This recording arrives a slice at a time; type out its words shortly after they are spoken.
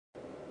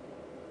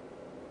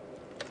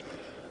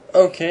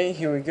Okay,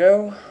 here we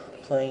go,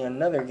 playing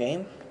another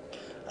game.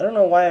 I don't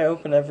know why I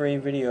open every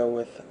video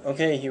with,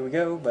 okay, here we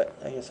go, but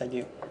I guess I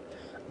do.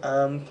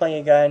 I'm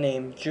playing a guy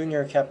named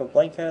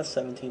jrcapablanca,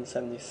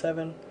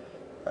 1777,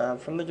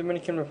 from the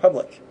Dominican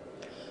Republic.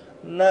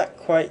 Not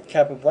quite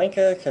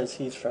Capablanca, because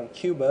he's from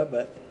Cuba,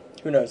 but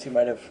who knows, he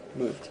might have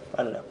moved,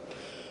 I don't know.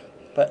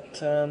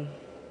 But,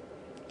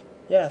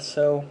 yeah,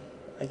 so,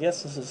 I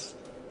guess this is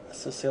a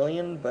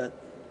Sicilian, but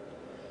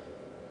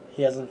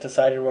he hasn't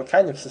decided what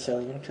kind of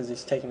Sicilian, because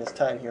he's taking his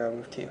time here on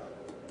move 2.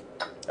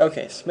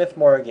 Okay,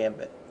 Smith-Morra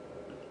gambit.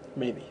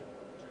 Maybe.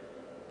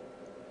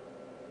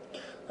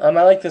 I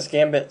like this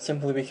gambit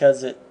simply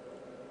because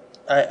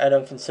I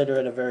don't consider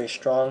it a very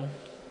strong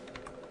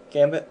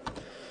gambit.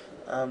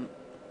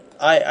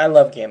 I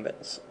love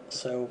gambits,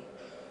 so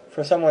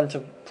for someone to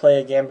play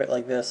a gambit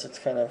like this, it's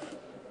kind of,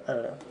 I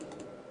don't know.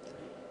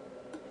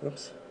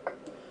 Oops.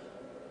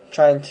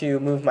 Trying to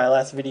move my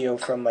last video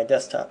from my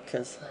desktop,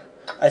 because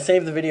I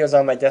save the videos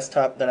on my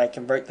desktop, then I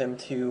convert them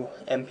to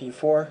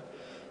MP4,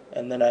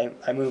 and then I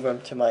move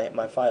them to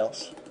my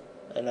files.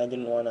 And I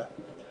didn't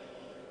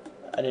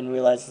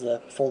realize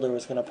the folder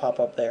was going to pop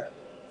up there.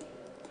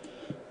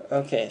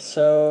 Okay,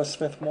 so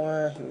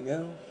Smith-Morra, here we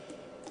go.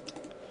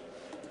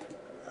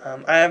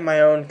 I have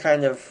my own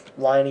kind of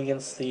line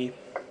against the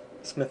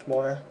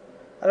Smith-Morra.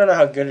 I don't know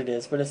how good it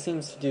is, but it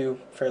seems to do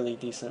fairly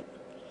decent.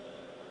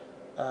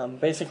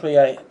 Basically,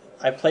 I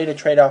played a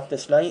trade-off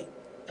this night,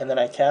 and then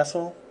I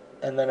castle,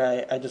 and then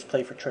I just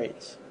play for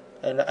trades.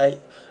 And I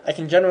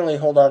can generally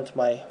hold on to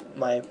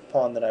my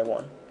pawn that I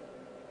won.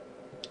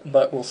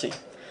 But we'll see.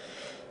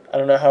 I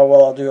don't know how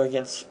well I'll do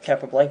against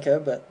Capablanca,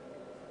 but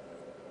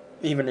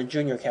even a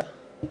junior cap.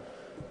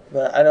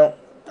 But I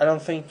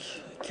don't think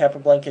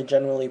Capablanca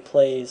generally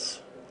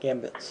plays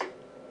gambits.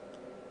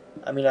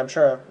 I mean, I'm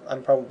sure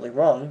I'm probably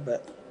wrong,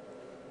 but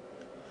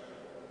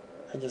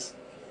I just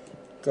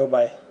go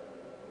by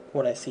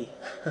what I see.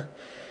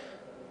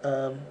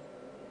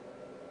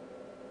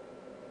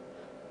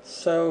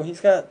 So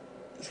he's got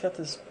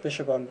this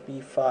bishop on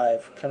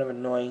b5, kind of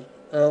annoying,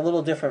 and a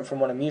little different from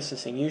what I'm used to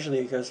seeing. Usually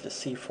it goes to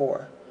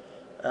c4,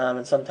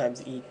 and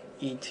sometimes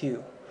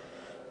e2.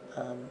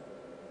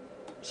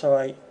 So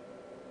I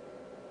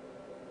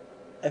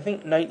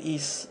think knight g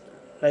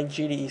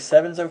to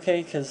e7 is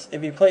okay, because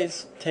if he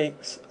plays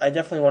takes, I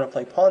definitely want to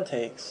play pawn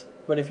takes.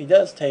 But if he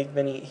does take,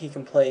 then he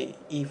can play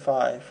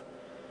e5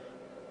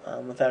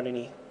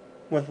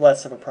 with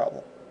less of a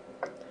problem.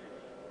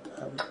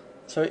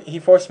 So he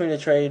forced me to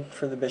trade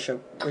for the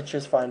bishop, which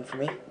is fine for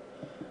me.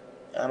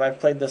 I've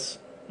played this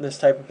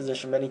type of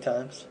position many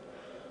times.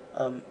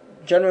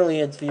 Generally,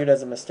 it's viewed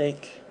as a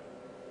mistake,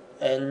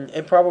 and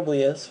it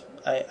probably is.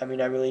 I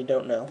mean, I really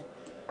don't know.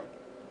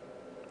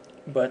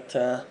 But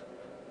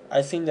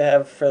I seem to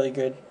have fairly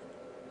good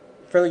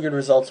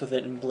results with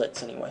it in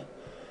blitz anyway.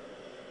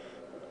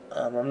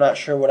 I'm not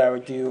sure what I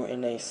would do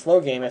in a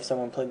slow game if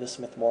someone played the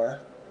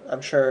Smith-Morra.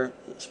 I'm sure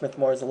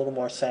Smith-Morra is a little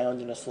more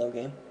sound in a slow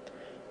game,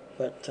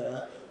 but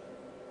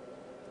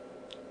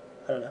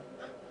I don't know.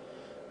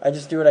 I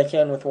just do what I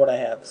can with what I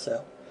have.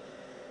 So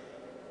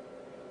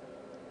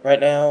right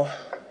now,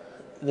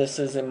 this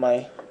is in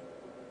my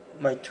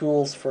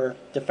tools for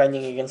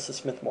defending against the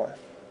Smith-Morra.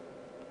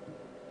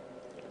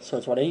 So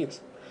it's what I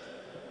use.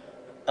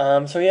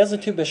 So he has the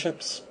two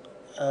bishops.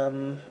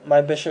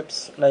 My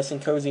bishop's nice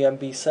and cozy on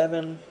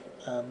b7.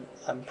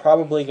 I'm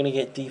probably going to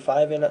get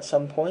d5 in at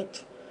some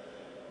point.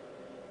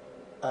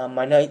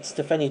 My knights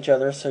defend each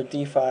other, so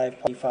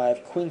d5,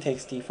 d5, queen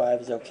takes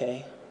d5 is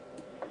okay.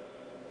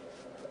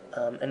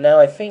 And now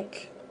I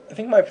think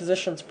my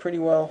position's pretty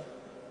well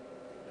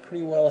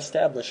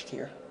established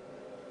here.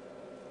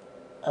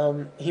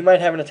 He might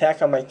have an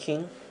attack on my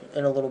king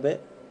in a little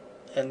bit,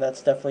 and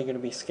that's definitely going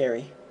to be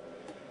scary.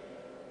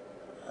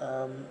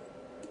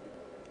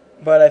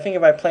 But I think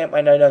if I plant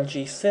my knight on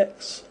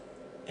g6,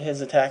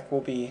 his attack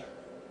is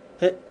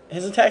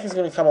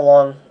going to come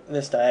along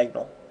this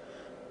diagonal.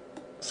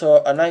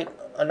 So a knight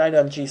on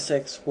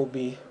g6 will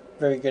be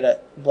very good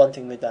at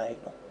blunting the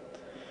diagonal.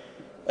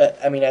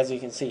 I mean, as you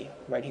can see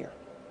right here.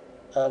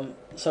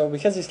 So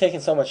because he's taking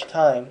so much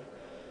time,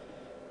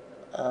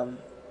 okay,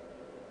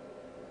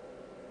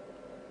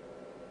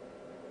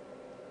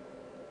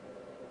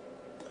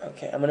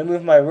 I'm going to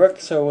move my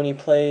rook so when he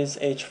plays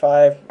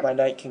h5, my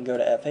knight can go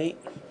to f8.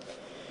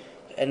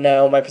 And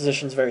now my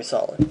position's very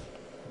solid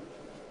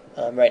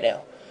right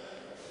now.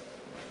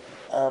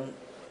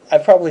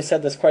 I've probably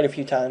said this quite a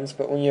few times,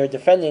 but when you're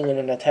defending in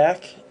an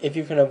attack, if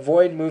you can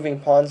avoid moving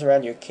pawns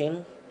around your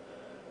king,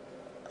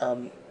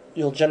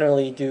 you'll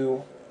generally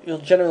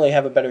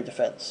have a better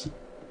defense,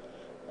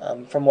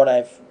 from what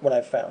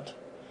I've found.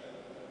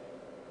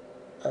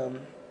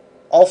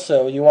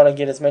 Also, you want to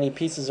get as many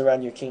pieces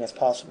around your king as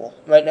possible.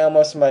 Right now,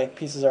 most of my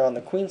pieces are on the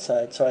queen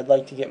side, so I'd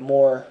like to get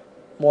more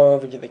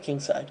over to the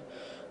king side.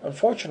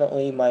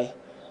 Unfortunately, my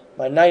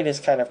knight is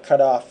kind of cut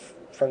off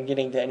from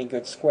getting to any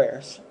good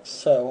squares,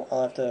 so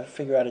I'll have to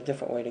figure out a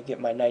different way to get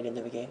my knight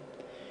into the game.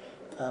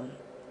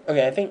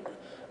 Okay, I think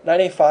knight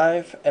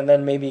a5, and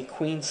then maybe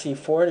queen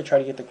c4 to try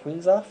to get the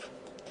queens off.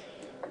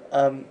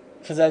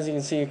 Because as you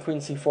can see, queen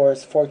c4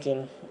 is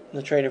forking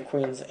the trade of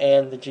queens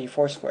and the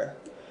g4 square.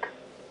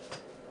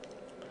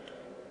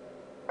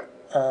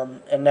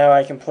 And now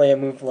I can play a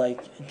move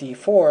like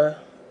d4,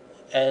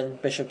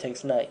 and bishop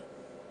takes knight,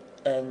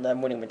 and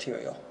I'm winning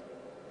material.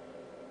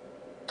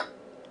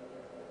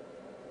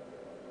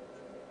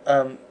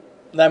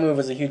 That move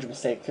was a huge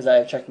mistake because I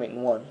have checkmate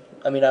in one.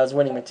 I mean, I was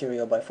winning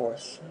material by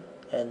force,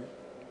 and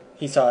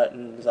he saw it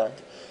and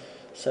resigned.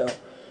 So,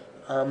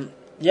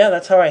 yeah,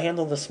 that's how I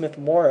handled the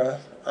Smith-Morra.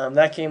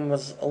 That game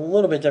was a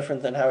little bit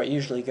different than how it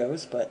usually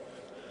goes, but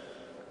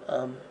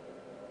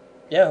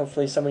yeah,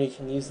 hopefully somebody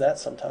can use that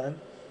sometime.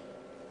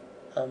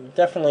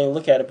 Definitely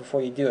look at it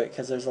before you do it,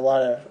 because there's a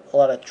lot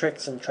of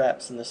tricks and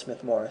traps in the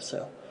Smith-Morra.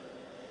 So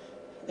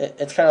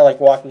it's kind of like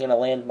walking in a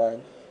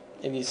landmine.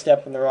 If you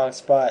step in the wrong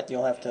spot,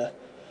 you'll have to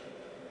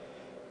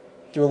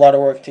do a lot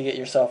of work to get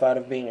yourself out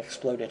of being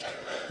exploded.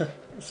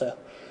 So,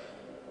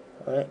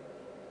 alright.